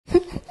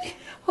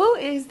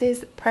is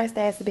this pressed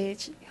ass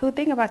bitch who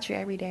think about you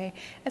every day?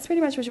 That's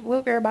pretty much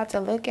what we're about to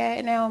look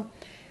at. Now,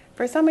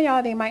 for some of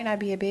y'all, they might not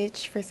be a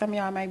bitch. For some of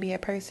y'all, it might be a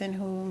person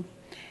who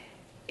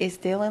is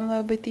still in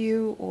love with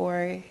you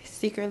or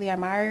secretly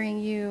admiring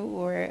you,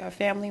 or a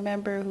family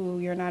member who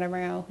you're not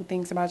around who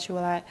thinks about you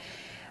a lot.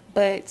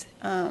 But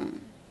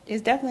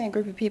it's definitely a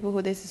group of people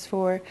who this is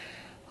for,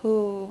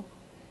 who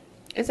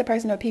it's a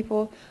person or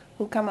people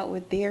who come up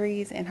with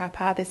theories and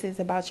hypotheses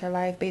about your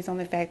life based on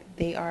the fact that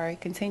they are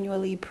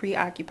continually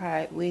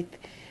preoccupied with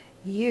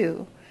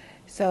you.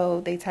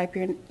 So they type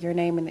your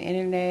name in the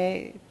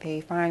internet,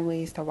 they find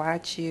ways to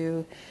watch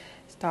you,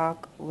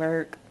 stalk,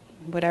 lurk,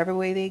 whatever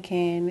way they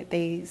can.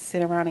 They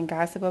sit around and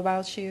gossip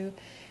about you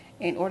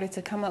in order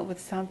to come up with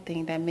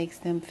something that makes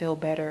them feel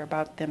better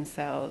about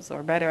themselves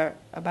or better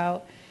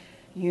about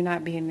you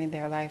not being in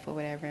their life or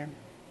whatever.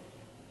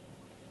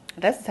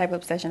 That's the type of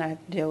obsession I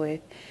have to deal with,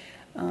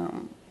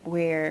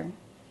 where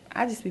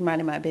I just be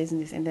minding my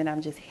business and then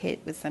I'm just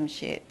hit with some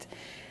shit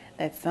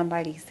that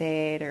somebody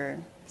said, or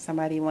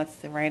somebody wants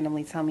to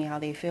randomly tell me how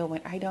they feel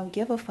when I don't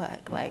give a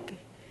fuck. Like,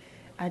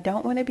 I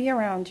don't want to be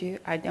around you.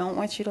 I don't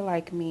want you to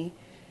like me.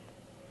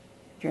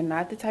 You're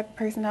not the type of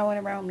person I want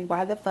around me.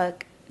 Why the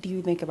fuck do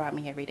you think about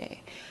me every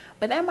day?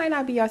 But that might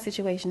not be your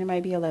situation. It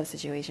might be a love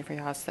situation for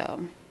y'all.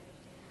 So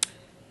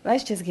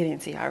let's just get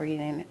into y'all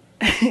reading.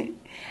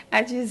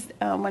 I just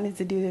wanted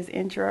to do this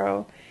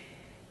intro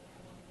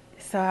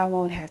so I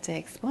won't have to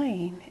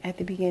explain at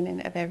the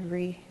beginning of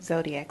every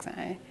zodiac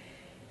sign.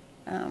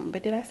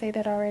 But did I say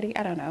that already?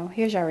 I don't know.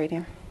 Here's your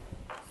reading.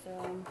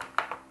 So,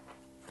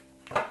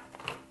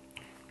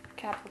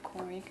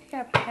 Capricorn. You could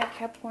have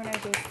Capricorn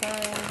as your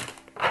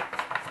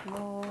sun,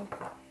 moon,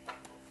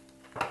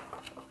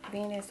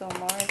 Venus, or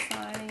Mars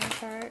sign in your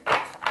chart.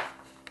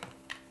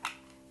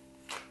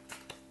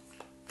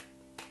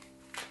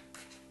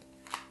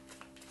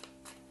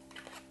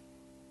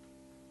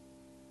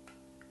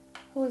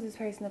 Who is this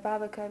person? The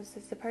Five of Cups.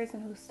 It's the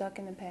person who's stuck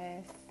in the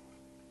past.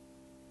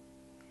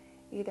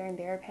 Either in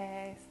their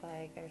past,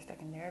 like they're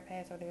stuck in their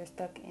past, or they're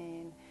stuck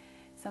in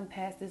some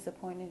past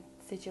disappointing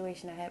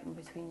situation that happened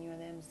between you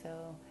and them.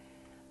 So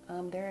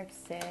they're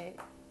upset.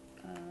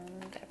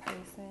 That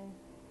person.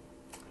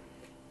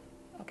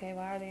 Okay,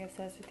 why are they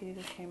obsessed with you?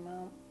 This came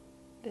up.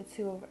 The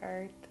Two of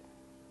Earth.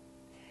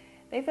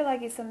 They feel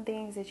like it's some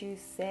things that you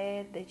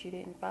said that you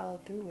didn't follow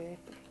through with.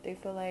 They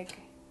feel like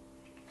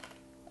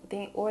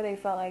they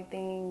felt like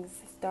things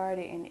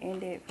started and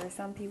ended. For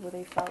some people,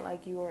 they felt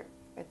like you were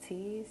a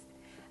tease.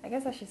 I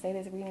guess I should say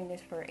this, reading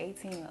this for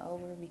 18 and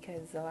over,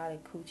 because a lot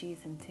of coochies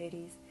and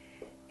titties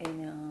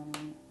and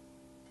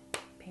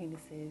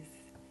penises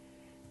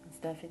and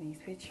stuff in these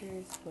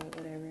pictures, but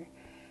whatever.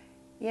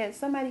 Yeah,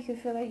 somebody could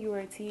feel like you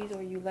were a tease,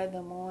 or you led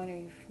them on, or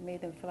you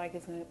made them feel like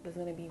it was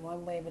going to be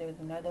one way, but it was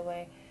another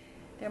way.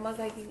 Their most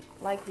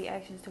likely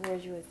actions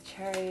towards you is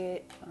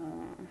Chariot.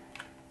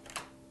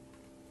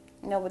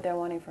 Know what they're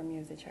wanting from you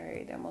is the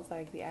Chariot. Their most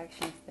likely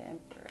actions, the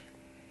Emperor.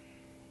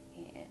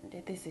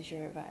 And this is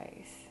your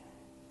advice.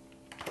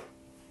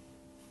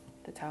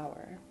 The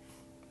Tower.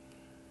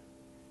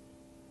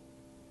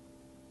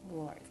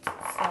 Lord.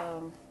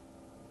 So,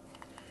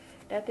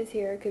 Death is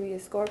here. It could be a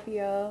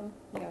Scorpio.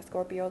 You got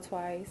Scorpio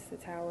twice. The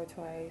Tower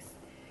twice.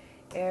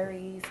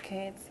 Aries,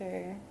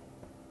 Cancer.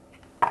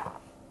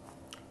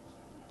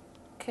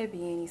 Could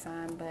be any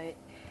sign, but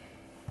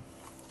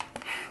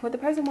what the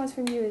person wants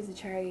from you is the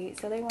Chariot.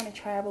 So they want to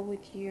travel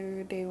with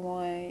you. They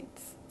want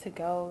to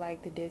go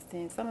like the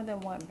distance. Some of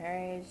them want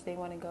marriage. They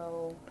want to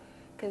go,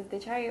 because the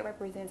Chariot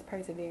represents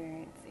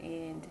perseverance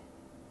and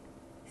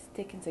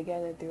sticking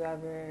together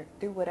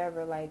through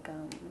whatever like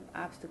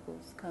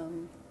obstacles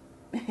come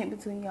in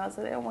between y'all.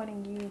 So they're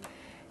wanting you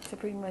to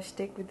pretty much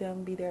stick with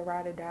them, be their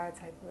ride or die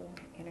type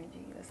of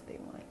energy. That's what they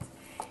want.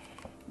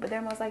 But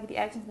they're most likely the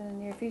actions in the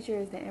near future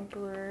is the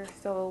Emperor.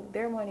 So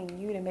they're wanting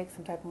you to make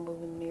some type of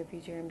move in the near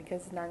future. And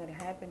because it's not going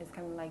to happen, it's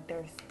kind of like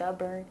they're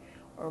stubborn,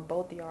 or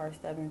both of y'all are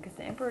stubborn. Because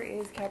the Emperor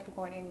is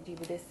Capricorn energy,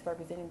 but this is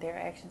representing their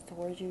actions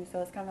towards you.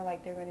 So it's kind of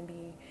like they're going to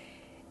be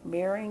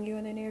mirroring you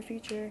in the near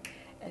future.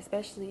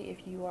 Especially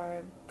if you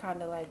are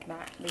kind of like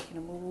not making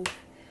a move.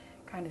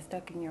 Kind of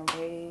stuck in your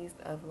ways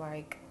of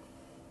like,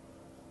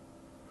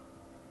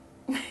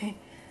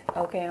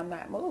 okay, I'm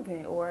not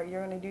moving. Or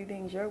you're going to do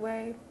things your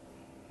way.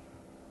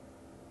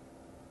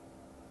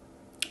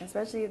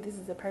 Especially if this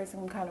is a person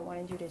who kind of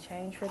wanted you to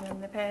change for them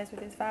in the past with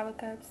this Five of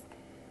Cups.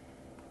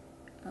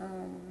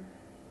 And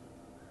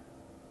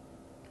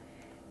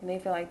they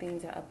feel like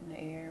things are up in the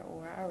air,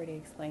 or I already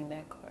explained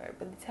that card.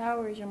 But the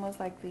Tower is your most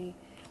likely,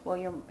 well,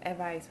 your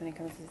advice when it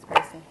comes to this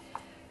person.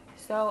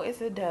 So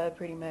it's a dub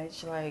pretty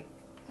much. Like,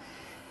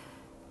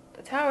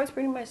 the Tower is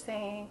pretty much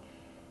saying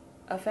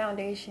a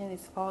foundation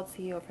is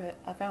faulty, or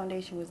a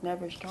foundation was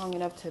never strong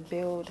enough to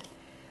build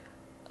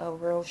a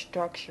real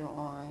structure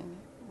on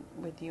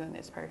with you and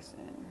this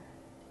person.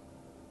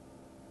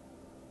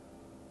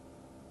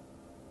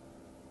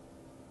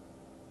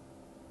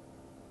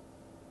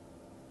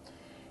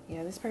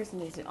 Yeah, this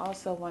person is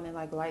also wanting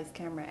like lights,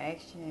 camera,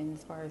 action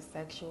as far as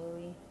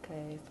sexually,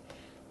 because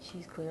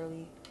she's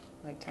clearly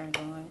like turned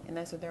on, and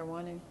that's what they're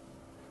wanting.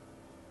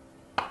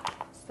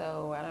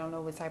 So I don't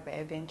know what type of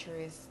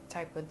adventurous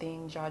type of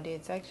things y'all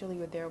did sexually,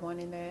 but they're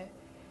wanting that.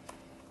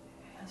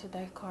 That's what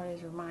that card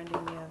is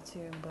reminding me of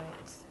too.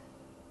 But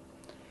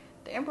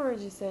the Emperor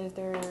just says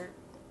they're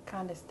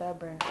kind of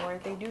stubborn, or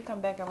if they do come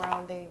back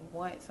around, they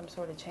want some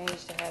sort of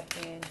change to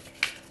happen,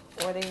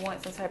 or they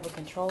want some type of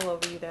control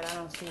over you that I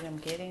don't see them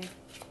getting.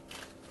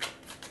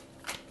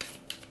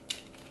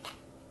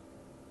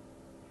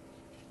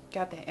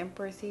 Got the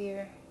Empress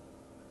here.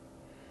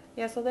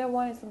 Yeah, so they're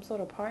wanting some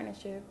sort of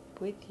partnership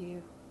with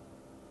you.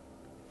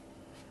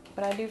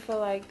 But I do feel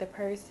like the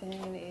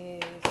person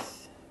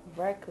is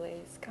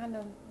reckless, kind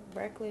of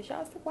reckless.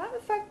 Y'all said, why the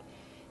fuck?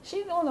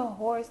 She's on a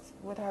horse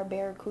with her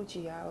bare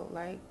coochie out,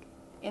 like,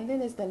 and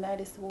then it's the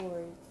Knight of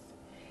Swords.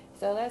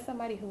 So that's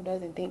somebody who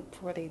doesn't think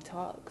before they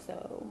talk.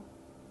 So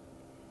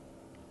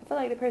I feel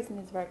like the person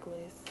is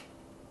reckless.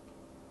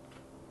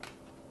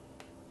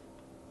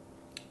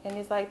 And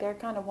it's like they're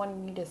kind of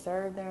wanting you to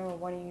serve them, or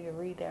wanting you to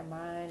read their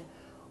mind,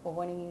 or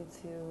wanting you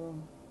to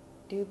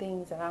do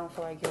things that I don't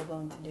feel like you're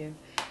willing to do.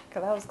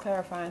 Because I was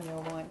clarifying their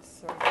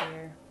wants right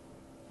here.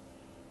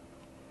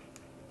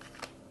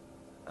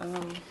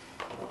 Let me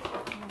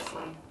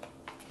see.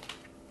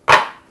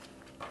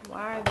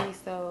 Why are they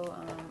so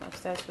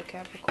obsessed with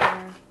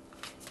Capricorn?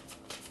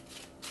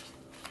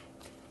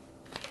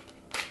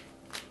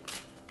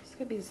 This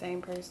could be the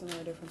same person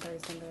or a different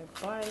person, but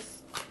why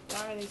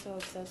are they so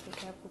obsessed with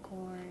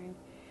Capricorn?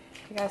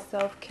 We got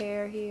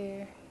self-care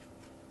here.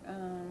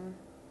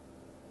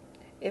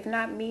 If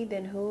not me,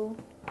 then who?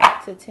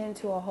 To tend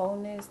to a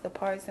wholeness, the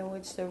parts in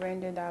which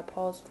surrender thy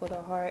pulse for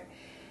the heart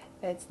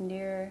that's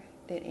nearer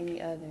than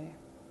any other.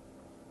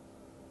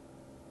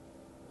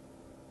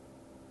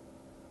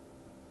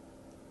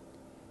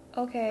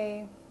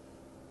 Okay.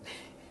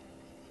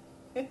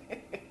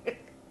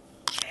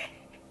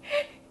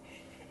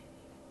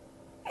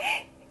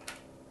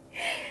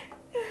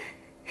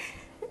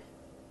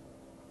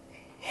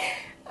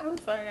 I'm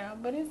sorry now,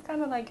 but it's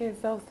kind of like you're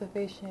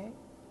self-sufficient.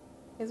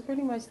 It's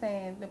pretty much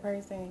saying the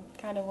person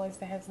kind of wants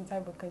to have some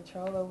type of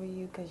control over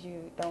you because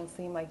you don't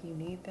seem like you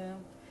need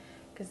them.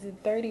 Because the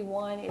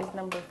 31 is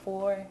number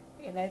 4,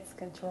 and that's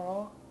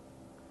control.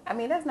 I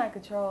mean, that's not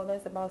control.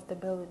 That's about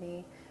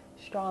stability,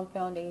 strong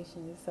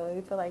foundations. So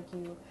they feel like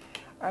you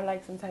are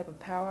like some type of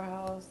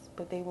powerhouse,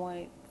 but they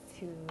want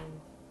to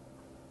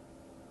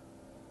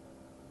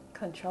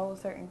control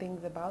certain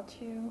things about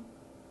you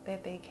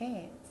that they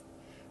can't.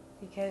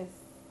 Because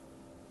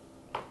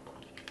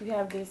you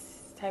have this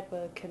type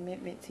of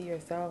commitment to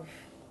yourself,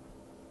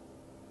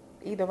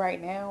 either right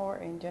now or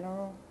in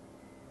general.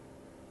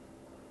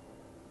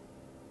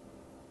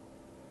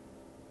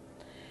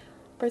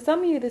 For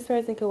some of you, this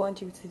person could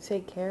want you to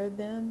take care of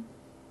them.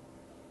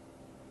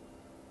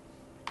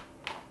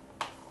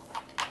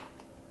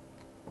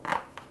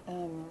 Let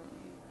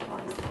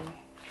me see.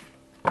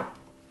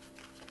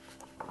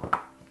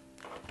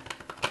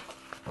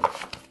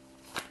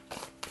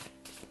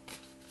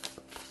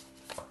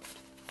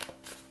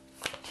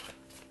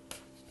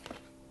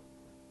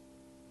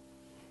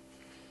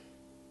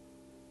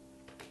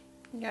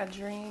 You got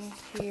dreams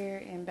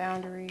here and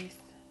boundaries.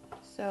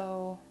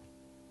 So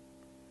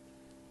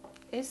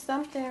it's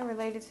something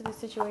related to the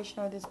situation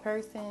or this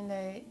person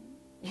that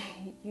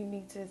you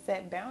need to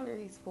set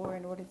boundaries for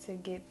in order to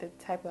get the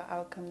type of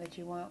outcome that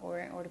you want, or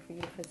in order for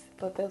you to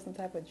fulfill some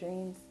type of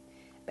dreams.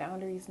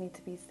 Boundaries need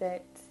to be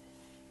set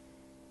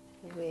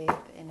with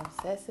an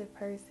obsessive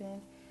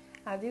person.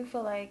 I do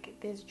feel like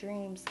these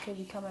dreams could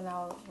be coming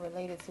out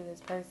related to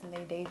this person.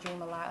 They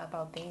daydream a lot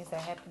about things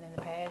that happened in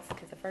the past,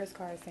 because the first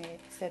card said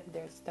that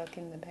they're stuck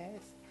in the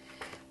past.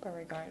 But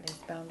regardless,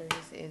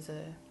 boundaries is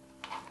a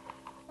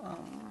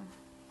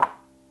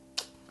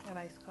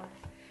nice card.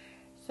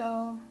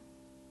 So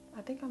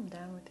I think I'm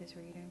done with this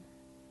reading.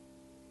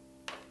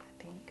 I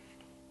think.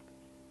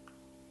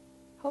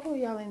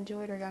 Hopefully y'all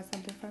enjoyed or got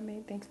something from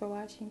it. Thanks for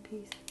watching.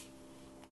 Peace.